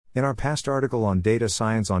In our past article on data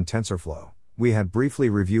science on TensorFlow, we had briefly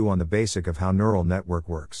review on the basic of how neural network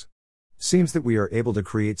works. Seems that we are able to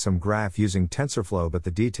create some graph using TensorFlow, but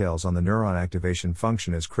the details on the neuron activation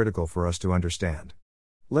function is critical for us to understand.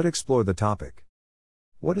 Let's explore the topic.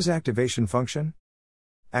 What is activation function?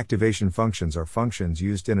 Activation functions are functions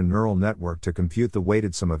used in a neural network to compute the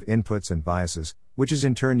weighted sum of inputs and biases, which is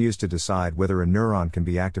in turn used to decide whether a neuron can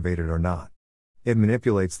be activated or not. It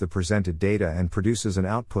manipulates the presented data and produces an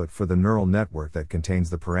output for the neural network that contains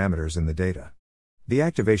the parameters in the data. The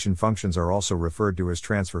activation functions are also referred to as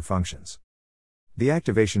transfer functions. The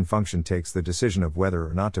activation function takes the decision of whether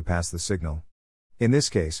or not to pass the signal. In this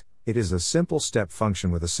case, it is a simple step function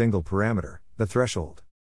with a single parameter, the threshold.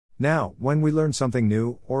 Now, when we learn something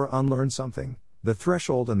new, or unlearn something, the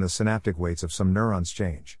threshold and the synaptic weights of some neurons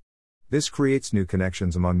change. This creates new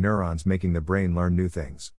connections among neurons, making the brain learn new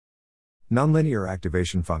things. Nonlinear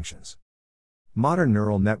activation functions. Modern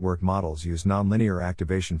neural network models use nonlinear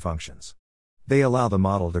activation functions. They allow the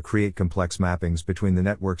model to create complex mappings between the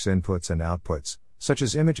network's inputs and outputs, such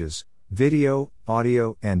as images, video,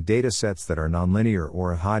 audio, and data sets that are nonlinear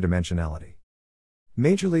or of high dimensionality.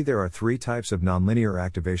 Majorly, there are three types of nonlinear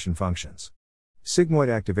activation functions. Sigmoid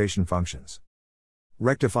activation functions.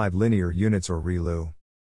 Rectified linear units or ReLU.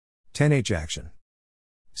 10H action.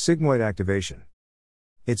 Sigmoid activation.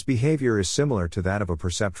 Its behavior is similar to that of a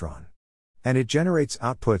perceptron. And it generates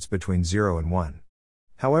outputs between 0 and 1.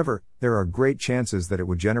 However, there are great chances that it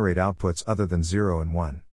would generate outputs other than 0 and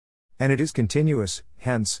 1. And it is continuous,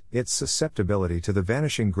 hence, its susceptibility to the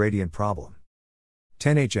vanishing gradient problem.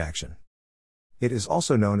 10H action. It is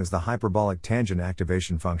also known as the hyperbolic tangent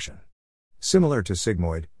activation function. Similar to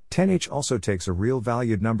sigmoid, 10H also takes a real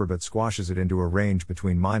valued number but squashes it into a range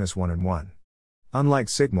between -1 and 1. Unlike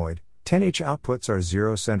sigmoid, 10H outputs are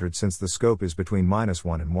zero-centered since the scope is between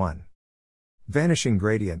 -1 and 1. Vanishing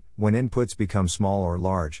gradient. When inputs become small or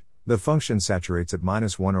large, the function saturates at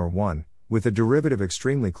 -1 or 1, with the derivative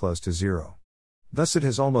extremely close to 0. Thus it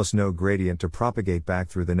has almost no gradient to propagate back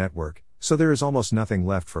through the network, so there is almost nothing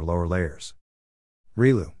left for lower layers.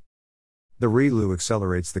 ReLU. The ReLU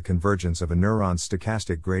accelerates the convergence of a neuron's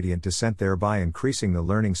stochastic gradient descent, thereby increasing the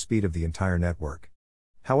learning speed of the entire network.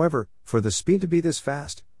 However, for the speed to be this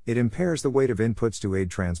fast, it impairs the weight of inputs to aid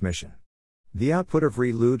transmission. The output of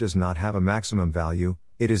ReLU does not have a maximum value,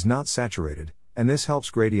 it is not saturated, and this helps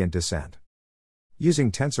gradient descent.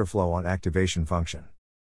 Using TensorFlow on activation function.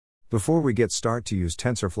 Before we get started to use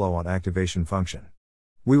TensorFlow on activation function,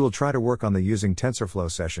 we will try to work on the using TensorFlow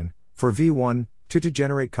session, for V1, to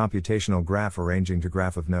generate computational graph arranging to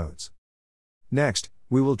graph of nodes. Next,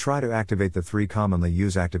 we will try to activate the three commonly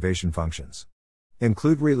used activation functions.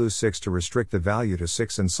 Include ReLU6 to restrict the value to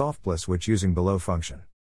 6 and SoftBliss, which using below function.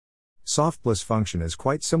 SoftBliss function is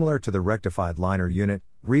quite similar to the rectified linear unit,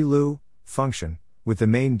 ReLU, function, with the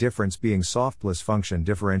main difference being SoftBliss function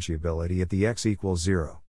differentiability at the x equals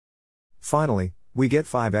 0. Finally, we get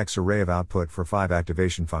 5x array of output for 5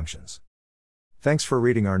 activation functions. Thanks for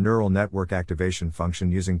reading our neural network activation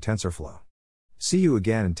function using TensorFlow. See you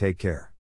again and take care.